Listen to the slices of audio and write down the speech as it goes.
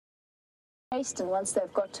And once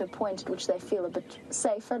they've got to a point at which they feel a bit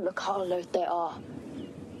safer, look how alert they are.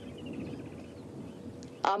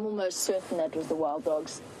 I'm almost certain that was the wild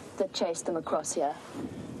dogs that chased them across here.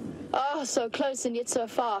 Oh, so close and yet so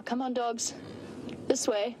far. Come on, dogs. This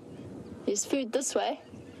way. There's food this way.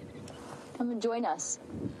 Come and join us.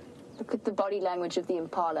 Look at the body language of the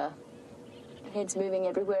impala. Heads moving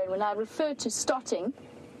everywhere. And when I refer to stotting,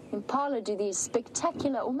 impala do these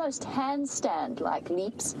spectacular, almost handstand-like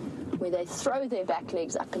leaps where they throw their back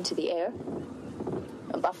legs up into the air.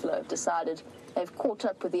 A buffalo have decided they've caught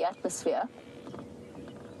up with the atmosphere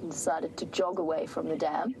and decided to jog away from the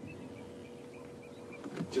dam.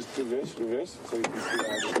 Just reverse, so you can see the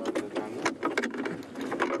other side of the dam.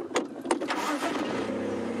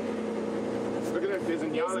 Look at that, there's a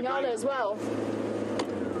Nyala as well.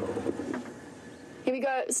 Here we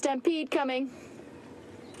go, stampede coming.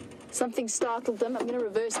 Something startled them. I'm going to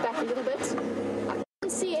reverse back a little bit. I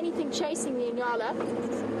can't see anything chasing the Nyala.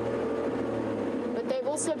 But they've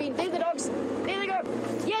also been... There the dogs. There they go.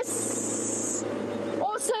 Yes!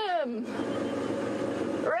 Awesome!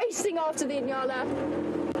 Racing after the Nyala.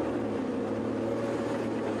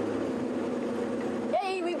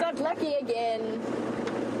 Yay, we got lucky again.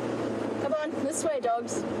 Come on, this way,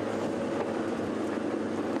 dogs.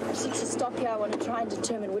 I just need to stop here. I want to try and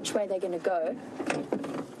determine which way they're going to go.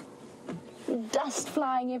 Dust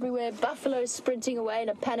flying everywhere, buffalo sprinting away in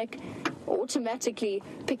a panic, automatically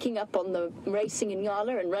picking up on the racing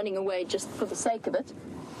Nyala and running away just for the sake of it.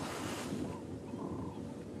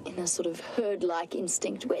 In a sort of herd-like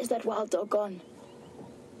instinct. Where's that wild dog gone?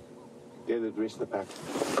 Yeah, the rest of the pack.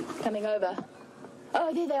 Coming over.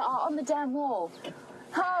 Oh, there they are on the dam wall.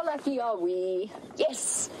 How lucky are we?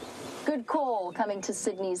 Yes! Good call, coming to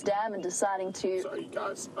Sydney's dam and deciding to... Sorry,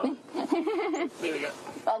 guys. Oh. There we go.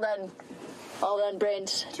 Well done. Well done,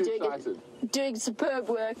 Brent. Too excited. Doing superb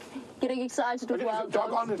work. Getting excited with wild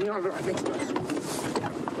dogs. On it, you know, right next to us.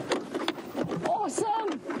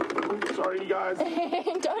 Awesome! Sorry, guys.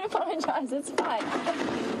 Don't apologize, it's fine.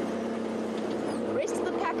 The rest of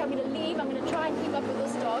the pack I'm going to leave. I'm going to try and keep up with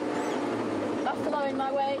this dog. Buffalo in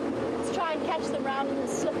my way. Let's try and catch them round in the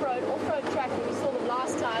slip road, off-road track where we saw them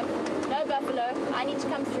last time. No buffalo. I need to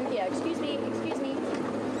come through here. Excuse me, excuse me.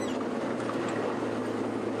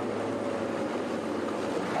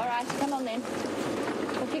 Alright, come on then.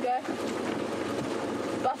 Off you go.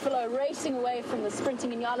 Buffalo racing away from the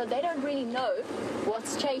sprinting Nyala. They don't really know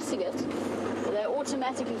what's chasing it. They're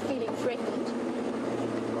automatically feeling threatened.